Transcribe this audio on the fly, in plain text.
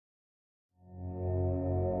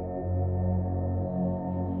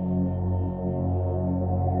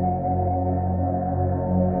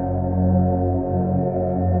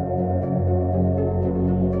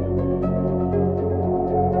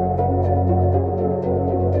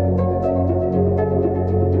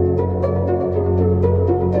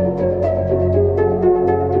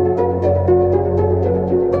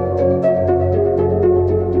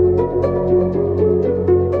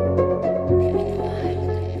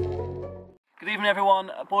evening everyone,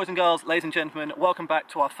 boys and girls, ladies and gentlemen, welcome back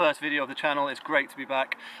to our first video of the channel. It's great to be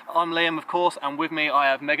back. I'm Liam, of course, and with me I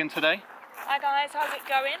have Megan today. Hi guys, how's it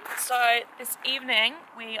going? So this evening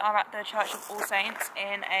we are at the Church of All Saints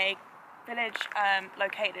in a village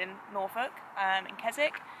located in Norfolk, in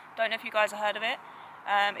Keswick. Don't know if you guys have heard of it.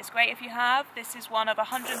 It's great if you have. This is one of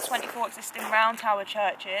 124 existing round tower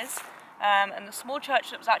churches, and the small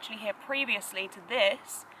church that was actually here previously to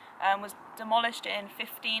this was demolished in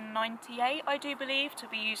 1598, I do believe, to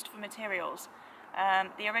be used for materials.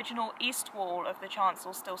 The original east wall of the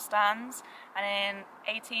chancel still stands, and in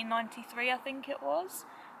 1893 I think it was,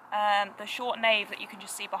 the short nave that you can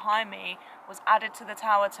just see behind me was added to the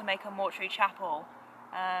tower to make a mortuary chapel.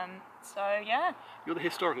 So yeah. You're the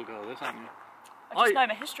historical girl, this, aren't you? I just know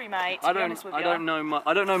my history, mate, to be honest with you.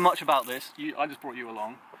 I don't know much about this. I just brought you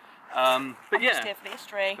along. But I'm yeah. just here for the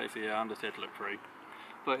history. Basically, yeah, I'm just here to look free.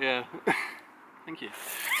 But yeah, thank you.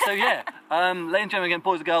 So yeah, ladies and gentlemen, again,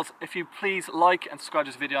 boys and girls, if you please like and subscribe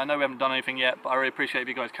to this video. I know we haven't done anything yet, but I really appreciate if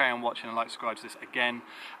you guys carry on watching and like subscribe to this again.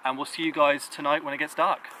 And we'll see you guys tonight when it gets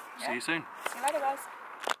dark. Yeah. See you soon. See you later, guys.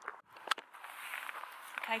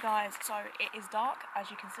 Okay guys, so it is dark,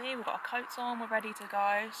 as you can see. We've got our coats on, we're ready to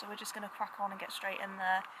go. So we're just going to crack on and get straight in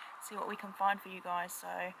there, see what we can find for you guys. So,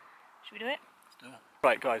 should we do it? Let's do it.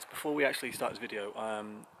 Right guys, before we actually start this video,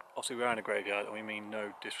 obviously we're in a graveyard and we mean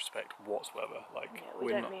no disrespect whatsoever. Like, yeah,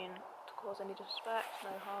 we don't mean to cause any disrespect,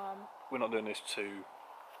 no harm. We're not doing this to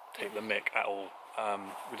take the mick at all.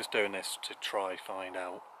 We're just doing this to try find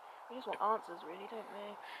out. We just want answers, really, don't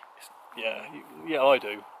we? Yeah, I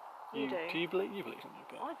do. You do? Do you believe something?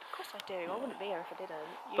 Of course I do. Yeah. I wouldn't be here if I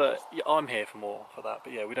didn't. Yeah, I'm here for more for that.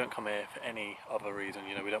 But yeah, we don't come here for any other reason.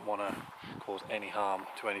 You know, we don't want to cause any harm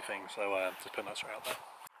to anything. So just putting that straight out there.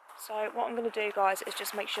 So what I'm going to do, guys, is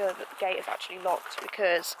just make sure that the gate is actually locked,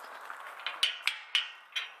 because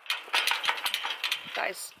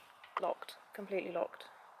that is locked, completely locked.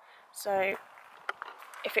 So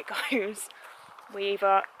if it goes, we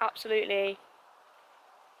either absolutely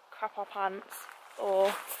crap our pants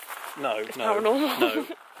or no,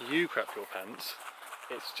 you crap your pants.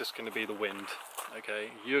 It's just going to be the wind,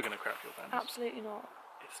 okay? You're going to crap your pants. Absolutely not.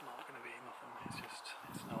 It's not going to be nothing.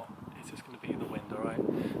 It's just going to be the wind, alright?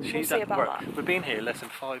 We'll see about that. We've been here less than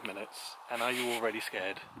 5 minutes, and are you already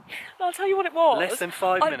scared? No, I'll tell you what it was. Less than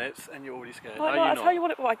 5 minutes, and you're already scared. No, I'll tell you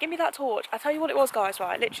what it was. Give me that torch. I'll tell you what it was, guys,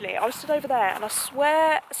 right? Literally, I was stood over there, and I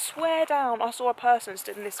swear down, I saw a person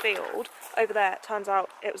stood in this field over there. Turns out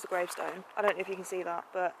it was the gravestone. I don't know if you can see that,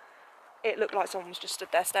 but it looked like someone was just stood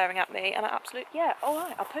there staring at me, and I absolutely, yeah,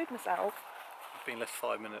 alright, I pooed myself. It's been less than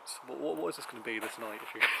 5 minutes. What is this going to be this night?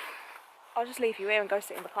 If you... I'll just leave you here and go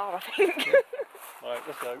sit in the car, I think. Right,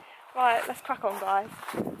 let's go. Right, let's crack on, guys.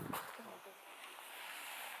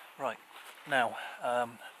 Right, now,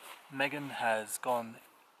 Megan has gone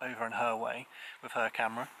over in her way with her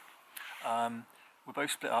camera. We're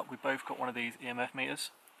both split up. We've both got one of these EMF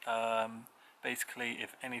meters. Basically,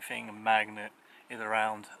 if anything magnet is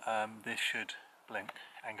around, this should blink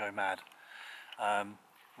and go mad.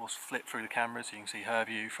 We'll flip through the camera so you can see her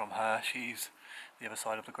view from her. She's the other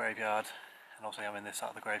side of the graveyard, and obviously I'm in this side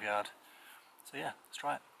of the graveyard. So yeah, let's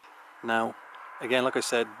try it. Now, again, like I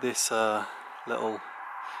said, this little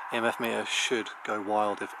EMF meter should go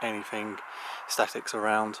wild if anything static's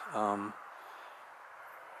around. The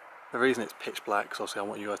reason it's pitch black, because obviously I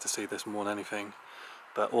want you guys to see this more than anything,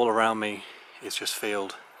 but all around me is just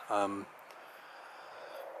field.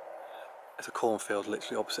 It's a cornfield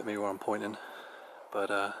literally opposite me where I'm pointing, but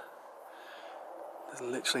there's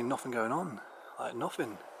literally nothing going on, like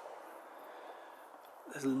nothing.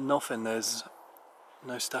 There's nothing, there's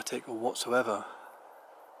no static or whatsoever.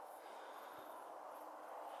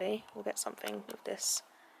 We'll get something with this.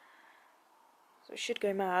 So it should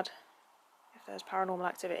go mad if there's paranormal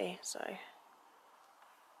activity, so I'm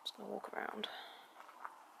just going to walk around.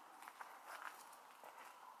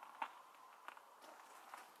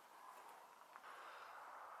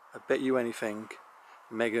 I bet you anything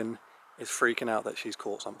Megan is freaking out that she's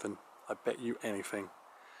caught something. I bet you anything.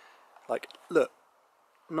 Like, look,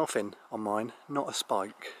 nothing on mine, not a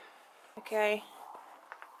spike. Okay.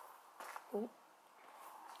 Ooh.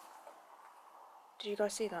 Did you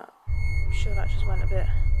guys see that? I'm sure that just went a bit...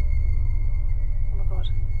 Oh my god.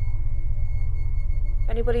 If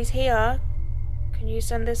anybody's here, can you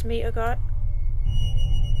send this meter guy?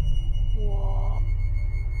 What?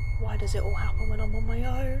 Why does it all happen when I'm on my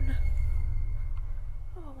own?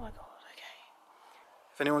 Oh my god, okay.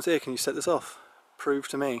 If anyone's here, can you set this off? Prove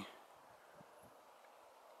to me.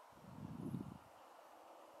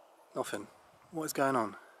 Nothing. What is going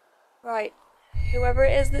on? Right, whoever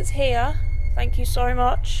it is that's here, thank you so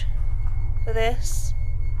much. for this.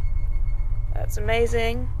 That's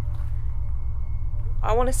amazing.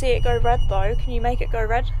 I want to see it go red though. Can you make it go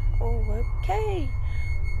red? Oh, okay.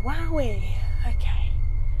 Wowie. Okay.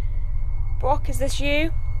 Brock, is this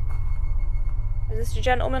you? Is this the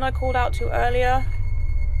gentleman I called out to earlier?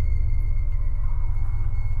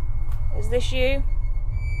 Is this you?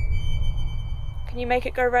 Can you make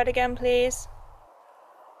it go red again, please?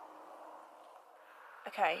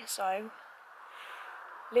 Okay, so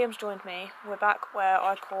Liam's joined me. We're back where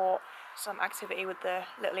I caught some activity with the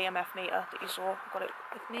little EMF meter that you saw. I've got it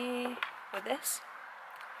with me with this.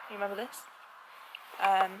 You remember this?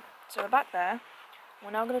 So we're back there.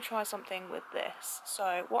 We're now going to try something with this.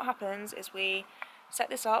 So what happens is we set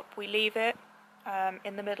this up, we leave it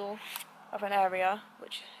in the middle of an area,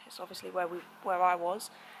 which is obviously where I was,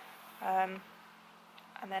 and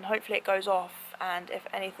then hopefully it goes off, and if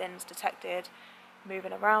anything's detected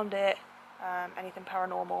moving around it, anything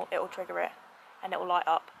paranormal, it will trigger it and it will light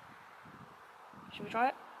up. Should we try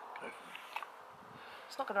it? Go for it.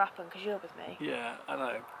 It's not going to happen because you're with me. Yeah, I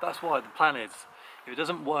know. That's why the plan is, if it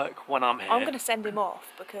doesn't work when I'm here, I'm going to send him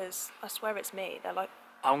off because I swear it's me. They're like,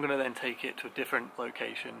 I'm going to then take it to a different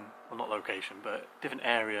location, well not location, but different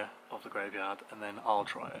area of the graveyard, and then I'll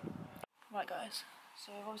try it. right guys,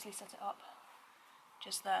 so we've obviously set it up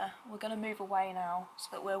just there. We're going to move away now so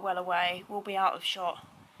that we're well away. We'll be out of shot,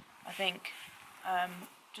 I think,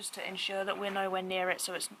 just to ensure that we're nowhere near it,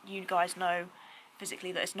 so it's, you guys know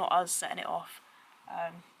physically that it's not us setting it off,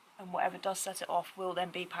 and whatever does set it off will then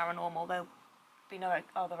be paranormal. There'll be no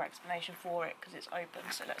other explanation for it because it's open,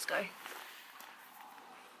 so let's go.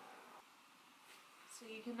 So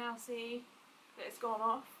you can now see that it's gone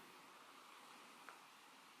off.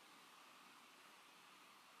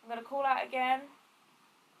 I'm going to call out again.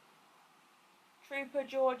 Trooper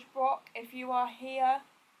George Brock, if you are here,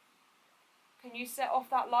 can you set off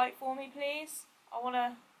that light for me, please? I want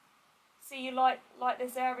to see you light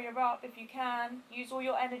this area up if you can. Use all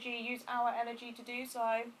your energy, use our energy to do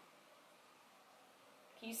so.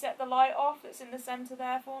 Can you set the light off that's in the centre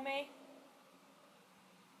there for me?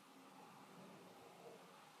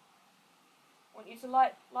 I want you to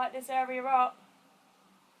light this area up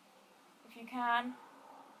if you can.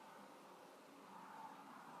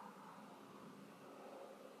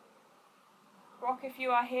 Brock, if you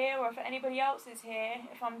are here, or if anybody else is here,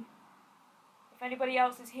 if anybody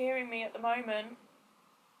else is hearing me at the moment,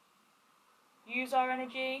 use our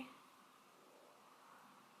energy.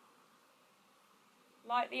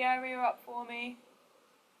 Light the area up for me.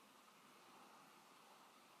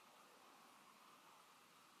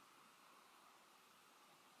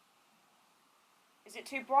 Is it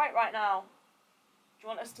too bright right now? Do you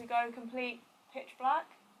want us to go complete pitch black?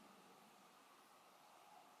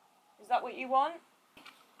 Is that what you want?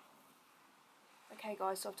 Okay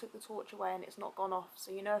guys, so I've took the torch away and it's not gone off, so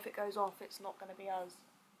you know if it goes off it's not going to be us.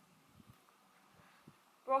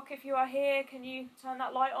 Brock, if you are here, can you turn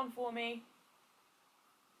that light on for me?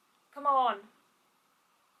 Come on.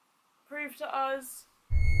 Prove to us.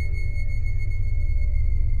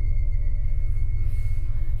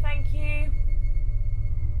 Thank you.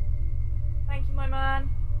 Thank you, my man.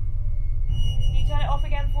 Can you turn it off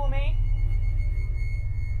again for me?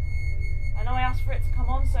 I know I asked for it to come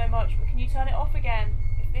on so much, but can you turn it off again?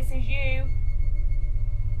 If this is you.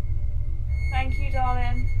 Thank you,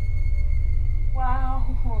 darling.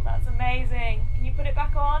 Wow, that's amazing. Can you put it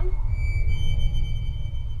back on?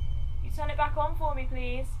 Can you turn it back on for me,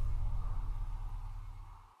 please?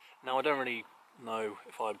 Now I don't really know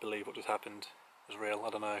if I believe what just happened was real, I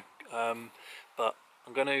don't know. But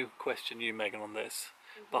I'm going to question you, Megan, on this.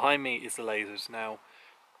 Behind me is the lasers. Now,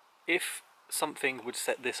 if something would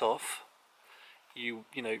set this off, you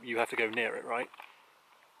know, you have to go near it, right?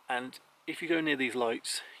 And if you go near these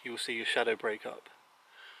lights, you'll see your shadow break up.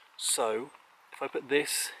 So, if I put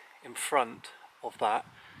this in front of that,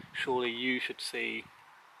 surely you should see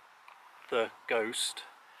the ghost,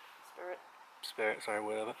 spirit, sorry,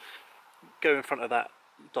 whatever, go in front of that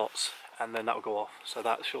dots, and then that will go off. So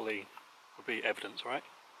that surely would be evidence, right?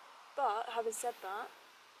 But, having said that,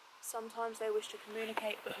 sometimes they wish to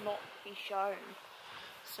communicate but not be shown.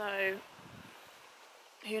 So,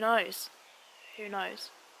 who knows? Who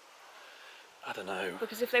knows? I don't know.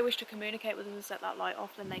 Because if they wish to communicate with us and set that light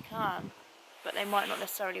off, then they can. But they might not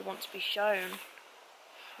necessarily want to be shown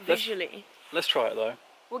visually. Let's try it though.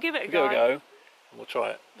 We'll give it a go. go. Give it a go, and we'll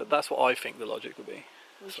try it. But that's what I think the logic would be.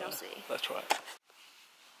 We shall see. Let's try it.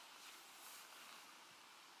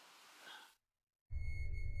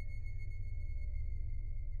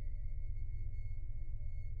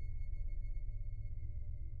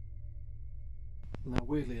 Now,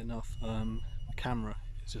 weirdly enough, my camera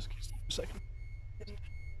just a second.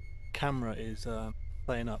 Camera is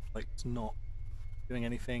playing up, like it's not doing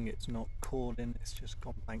anything, it's not recording, it's just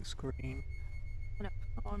gone blank screen.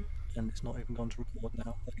 On. And it's not even gone to record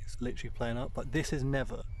now, like it's literally playing up. Like this has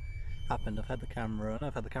never happened. I've had the camera, and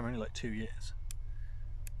I've had the camera only like 2 years,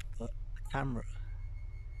 but the camera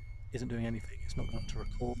isn't doing anything. It's not going to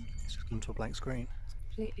record, it's just gone to a blank screen. It's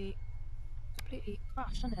completely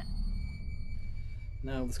crashed, isn't it?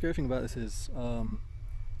 Now the scary thing about this is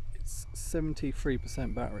it's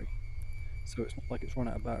 73% battery, so it's not like it's run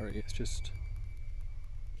out of battery, it's just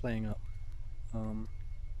playing up.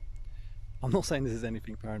 I'm not saying this is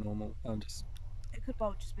anything paranormal, It could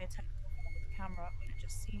well just be a technical problem with the camera, but it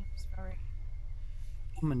just seems very...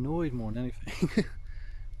 I'm annoyed more than anything.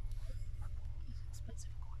 expensive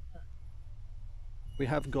equipment. We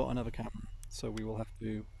have got another camera, so we will have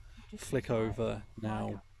to flick over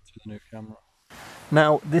now to the new camera.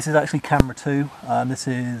 Now this is actually camera 2, this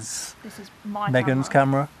is my Megan's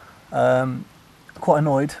camera. Quite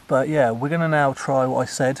annoyed, but yeah, we're going to now try what I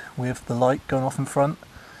said with the light going off in front.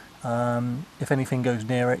 If anything goes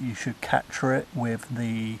near it, you should capture it with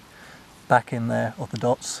the back in there of the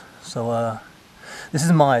dots. So this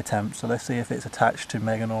is my attempt, so let's see if it's attached to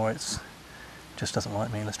Megan or it's just doesn't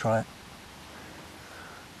like me. Let's try it.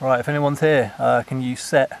 Right, if anyone's here, can you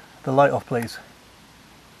set the light off please?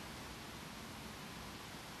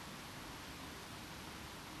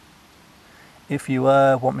 If you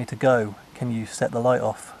want me to go, can you set the light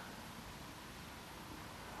off?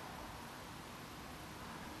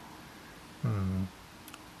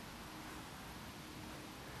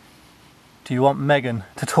 Do you want Megan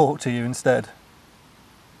to talk to you instead?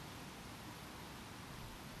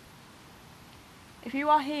 If you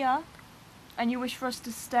are here and you wish for us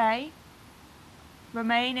to stay,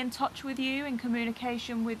 remain in touch with you, in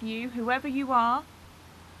communication with you, whoever you are,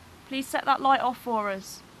 please set that light off for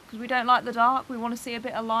us, because we don't like the dark, we want to see a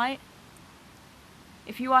bit of light.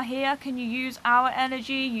 If you are here, can you use our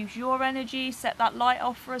energy, use your energy, set that light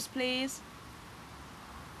off for us please.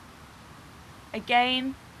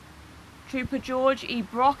 Again, Trooper George E.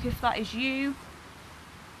 Brock, if that is you,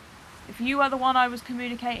 if you are the one I was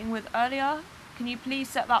communicating with earlier, can you please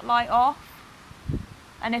set that light off?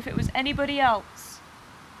 And if it was anybody else,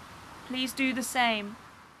 please do the same.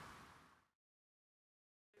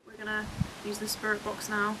 We're gonna use the spirit box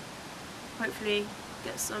now, hopefully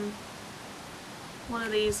get one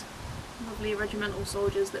of these lovely regimental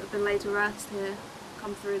soldiers that have been laid to rest here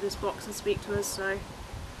come through this box and speak to us. So,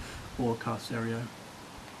 or cast stereo.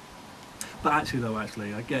 But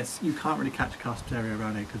actually I guess you can't really catch a cast stereo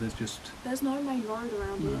around here because there's no main road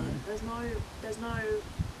around here. There's one.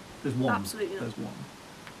 Absolutely not. There's one.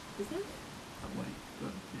 Is there? That way,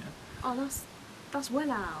 but yeah. Oh, that's well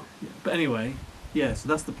out. Yeah. But anyway, yeah. So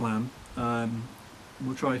that's the plan.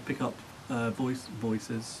 We'll try to pick up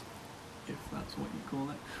voices, if that's what you call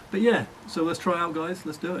it. But yeah. So let's try out, guys.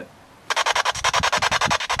 Let's do it.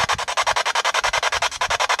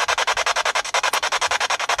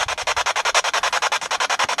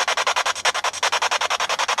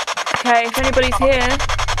 Okay, if anybody's here.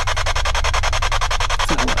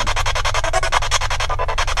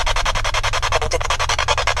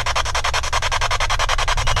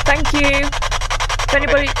 Thank you. If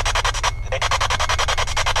anybody...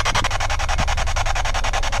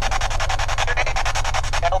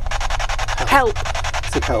 Help.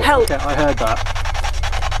 It said help. Help. Okay, I heard that.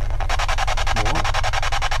 What?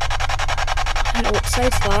 I don't know what to say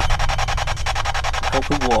to that. Help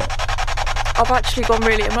with what? I've actually gone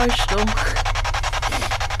really emotional.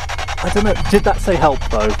 I don't know. Did that say help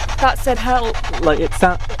though? That said help. Like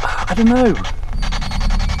I don't know.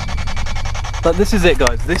 But this is it,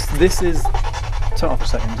 guys. This is. Turn it off for a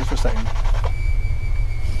second, just for a second.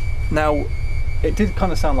 Now, it did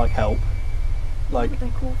kind of sound like help. Like. What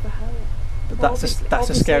would they call for help? But that's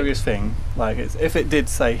the scariest thing. Like, if it did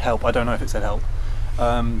say help, I don't know if it said help.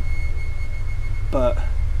 But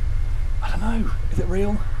I don't know. Is it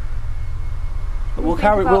real? But we'll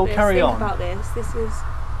carry on. Think about this. This is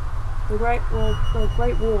the Great War.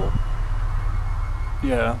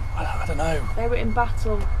 Yeah, I don't know. They were in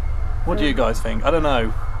battle. What do you guys think? I don't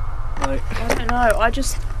know. Like, I don't know. I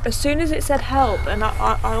just, as soon as it said help, and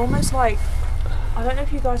I almost like, I don't know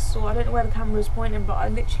if you guys saw. I don't know where the camera was pointing, but I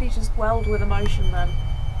literally just welled with emotion then.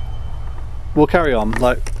 We'll carry on.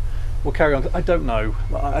 Like, we'll carry on. I don't know.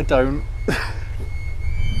 I don't.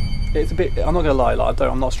 It's a bit. I'm not gonna lie. Like,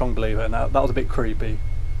 I'm not a strong believer, and that was a bit creepy.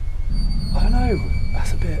 I don't know.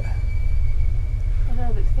 That's a bit. I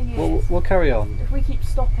know, but the thing is, we'll carry on. If we keep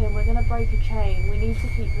stopping, we're gonna break a chain. We need to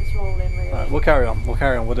keep this rolling, really. Right, we'll carry on. We'll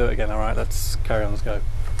carry on. We'll do it again. All right. Let's carry on. Let's go.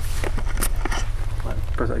 Right,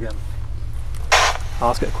 press it again.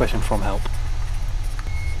 Ask it a question from help.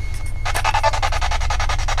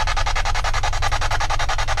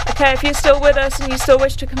 Okay, if you're still with us and you still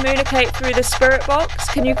wish to communicate through the spirit box,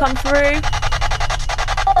 can you come through?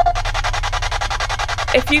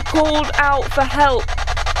 If you called out for help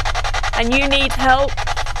and you need help,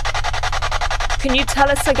 can you tell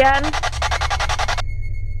us again?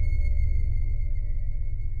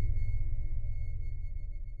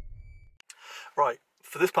 Right,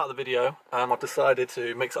 for this part of the video, I've decided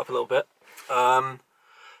to mix it up a little bit. I've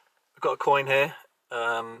got a coin here.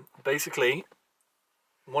 Basically,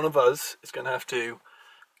 one of us is going to have to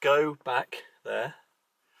go back there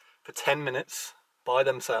for 10 minutes by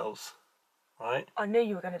themselves, right? I knew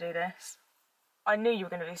you were going to do this. I knew you were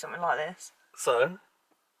going to do something like this. So,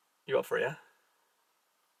 you up for it, yeah?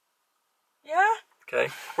 Yeah?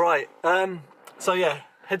 Okay, right, so yeah,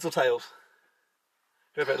 heads or tails?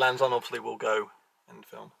 Whoever it lands on, obviously, will go and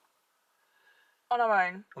film. On our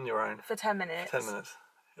own? On your own. For 10 minutes? 10 minutes.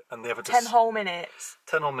 And the other 10 whole minutes?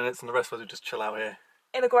 10 whole minutes, and the rest of us will just chill out here.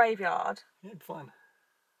 In a graveyard? Yeah, fine.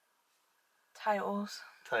 Tails.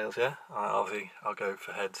 Tails, yeah? Alright, obviously, I'll go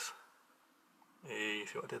for heads. You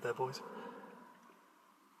see what I did there, boys?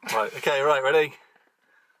 Right, okay, right, ready?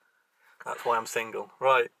 That's why I'm single.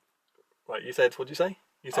 Right. Right, you said, what did you say?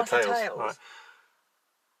 You said tails. Tails. Right.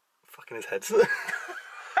 Fucking his heads.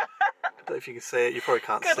 I don't know if you can see it, you probably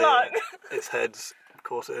can't see luck. it. It's heads, of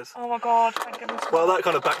course it is. Oh my god, thank goodness. Well, that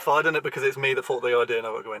kind of backfired, didn't it? Because it's me that thought the idea and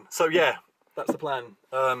I got to go in. So yeah, that's the plan.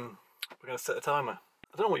 We're going to set a timer.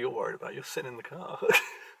 I don't know what you're worried about, you're sitting in the car.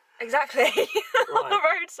 Exactly. On the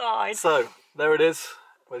roadside. So, there it is.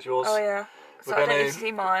 Where's yours? Oh yeah. So I don't need to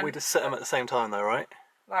see mine. We just set them at the same time though, right?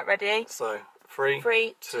 Right, ready? So, 3,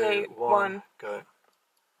 2, 1, go.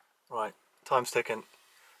 Right, time's ticking.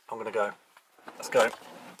 I'm going to go. Let's go.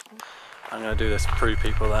 I'm going to do this to prove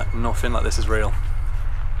people that nothing like this is real.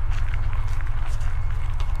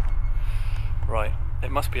 Right,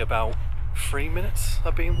 it must be about 3 minutes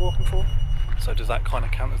I've been walking for. So does that kind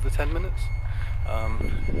of count as the 10 minutes?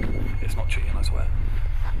 It's not cheating, I swear.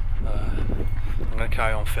 I'm going to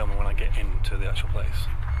carry on filming when I get into the actual place.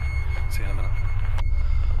 See you in a minute.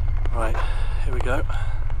 Right, here we go.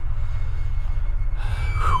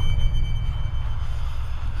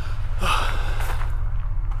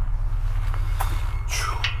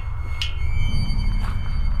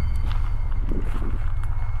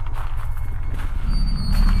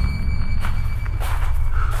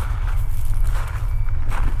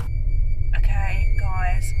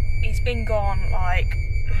 Been gone like,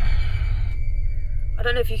 I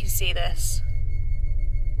don't know if you can see this,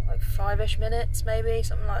 like 5-ish minutes maybe,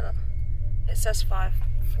 something like that. It says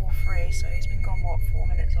 5:43, so he's been gone what, 4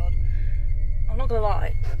 minutes odd. I'm not gonna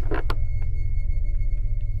lie,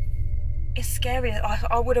 it's scary.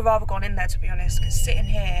 I would have rather gone in there, to be honest, because sitting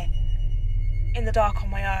here in the dark on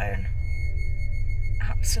my own,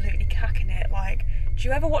 absolutely cacking it. Like, do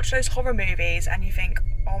you ever watch those horror movies and you think,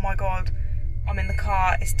 oh my god, I'm in the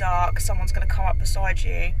car, it's dark, someone's going to come up beside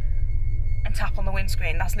you and tap on the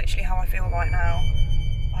windscreen? That's literally how I feel right now.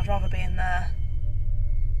 I'd rather be in there.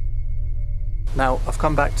 Now, I've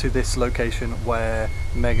come back to this location where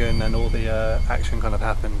Megan and all the action kind of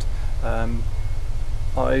happened.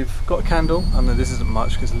 I've got a candle, and this isn't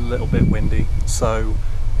much because it's a little bit windy, so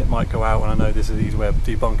it might go out, and I know this is easy way of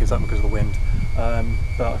debunking something because of the wind.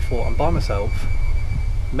 But I thought, I'm by myself.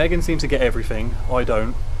 Megan seems to get everything, I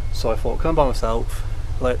don't. So I thought, come by myself,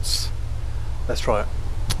 let's try it.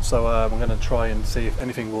 So I'm going to try and see if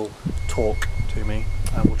anything will talk to me,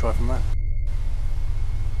 and we'll try from there.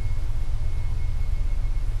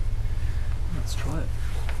 Let's try it.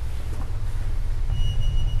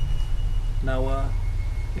 Now,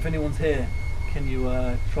 if anyone's here, can you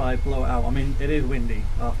try blow it out? I mean, it is windy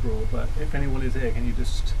after all, but if anyone is here, can you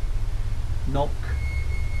just knock,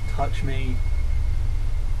 touch me,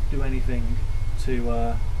 do anything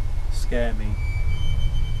to scare me?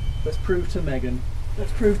 Let's prove to Megan.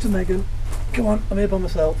 Let's prove to Megan. Come on, I'm here by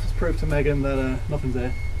myself. Let's prove to Megan that nothing's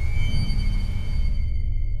there.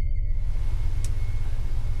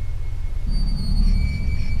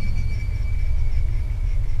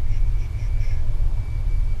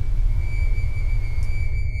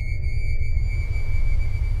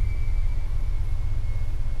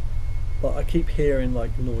 But I keep hearing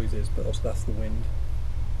like noises, but also that's the wind.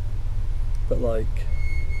 But like,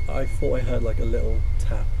 I thought I heard like a little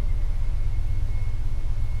tap.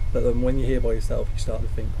 But then when you're here by yourself, you start to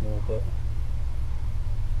think more, but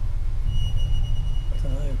I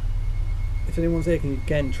don't know. If anyone's here, can you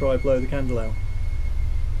again try blow the candle out?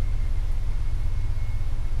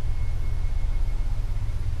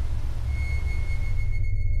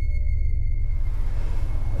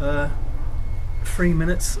 3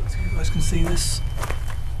 minutes, so you guys can see this.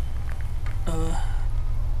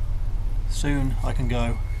 Soon I can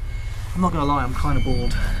go. I'm not gonna lie, I'm kind of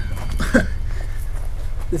bored.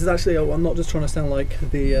 This is actually, I'm not just trying to sound like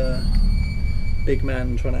the big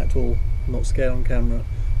man trying to act all not scared on camera,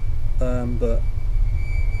 but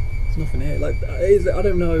there's nothing here. Like, I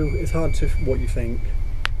don't know, it's hard to what you think,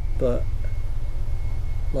 but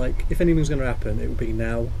like, if anything's going to happen, it will be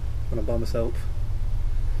now when I'm by myself.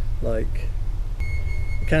 Like,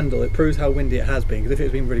 the candle, it proves how windy it has been, because if it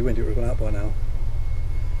had been really windy it would have gone out by now,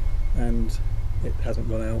 and it hasn't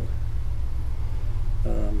gone out.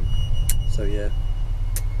 So yeah.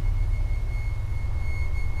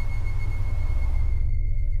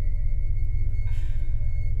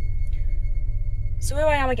 So here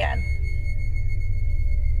I am again.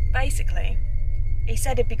 Basically, he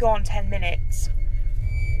said he'd be gone 10 minutes.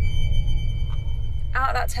 Out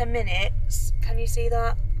of that 10 minutes, can you see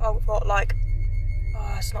that? Oh, we've got like,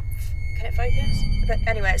 oh, it's not, can it focus? But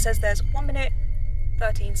anyway, it says there's 1 minute,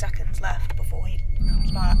 13 seconds left before he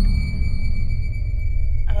comes back.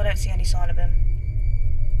 And I don't see any sign of him.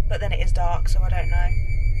 But then it is dark, so I don't know.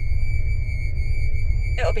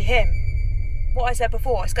 It'll be him. What I said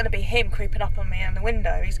before, it's going to be him creeping up on me in the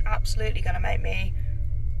window. He's absolutely going to make me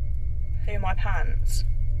poo my pants.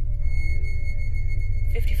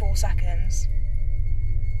 54 seconds.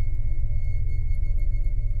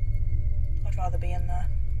 I'd rather be in there.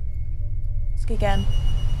 Ask again.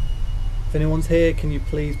 If anyone's here, can you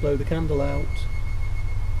please blow the candle out?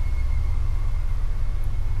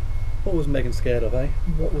 What was Megan scared of, eh?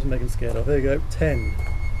 What was Megan scared of? There you go. 10,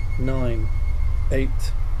 9, 8,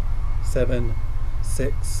 7,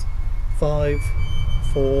 6, 5,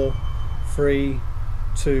 4, 3,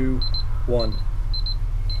 2, 1.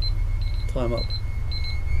 Time up.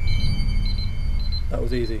 That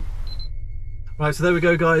was easy. Right, so there we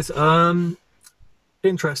go, guys.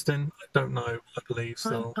 Interesting. I don't know. I believe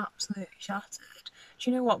so. I'm absolutely shattered. Do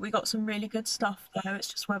you know what? We got some really good stuff though. It's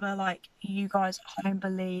just whether like you guys at home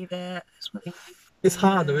believe it. It's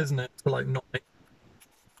harder, isn't it, to like not make,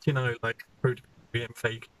 you know, like prove being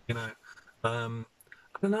fake. You know, I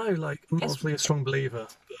don't know. Like, I'm not obviously a strong believer.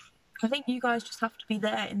 I think you guys just have to be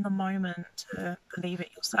there in the moment to believe it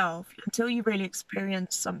yourself. Until you really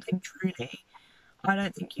experience something truly, I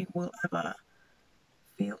don't think you will ever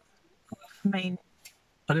feel. I mean,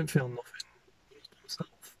 I didn't feel nothing myself.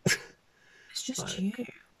 It's just like, you.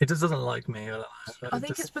 It just doesn't like me. I don't know. I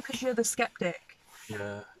think it's because you're the skeptic.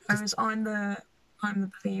 Yeah. Whereas I'm the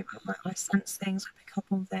believer. Like, I sense things, I pick up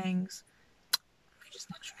on things. They just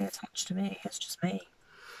naturally attach to me. It's just me.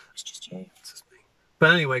 It's just you. It's just me.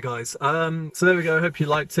 But anyway, guys. So there we go. Hope you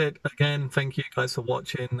liked it. Again, thank you guys for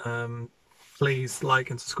watching. Please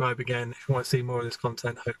like and subscribe again if you want to see more of this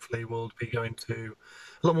content. Hopefully, we'll be going to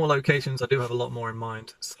a lot more locations. I do have a lot more in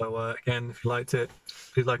mind. So again, if you liked it,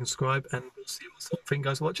 please like and subscribe, and we'll see you all. Thank you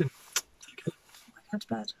guys for watching. Take care. I'm going to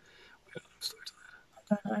bed. I'm so tired. I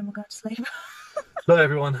don't know. I'm going to sleep. Bye,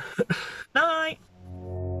 everyone. Night.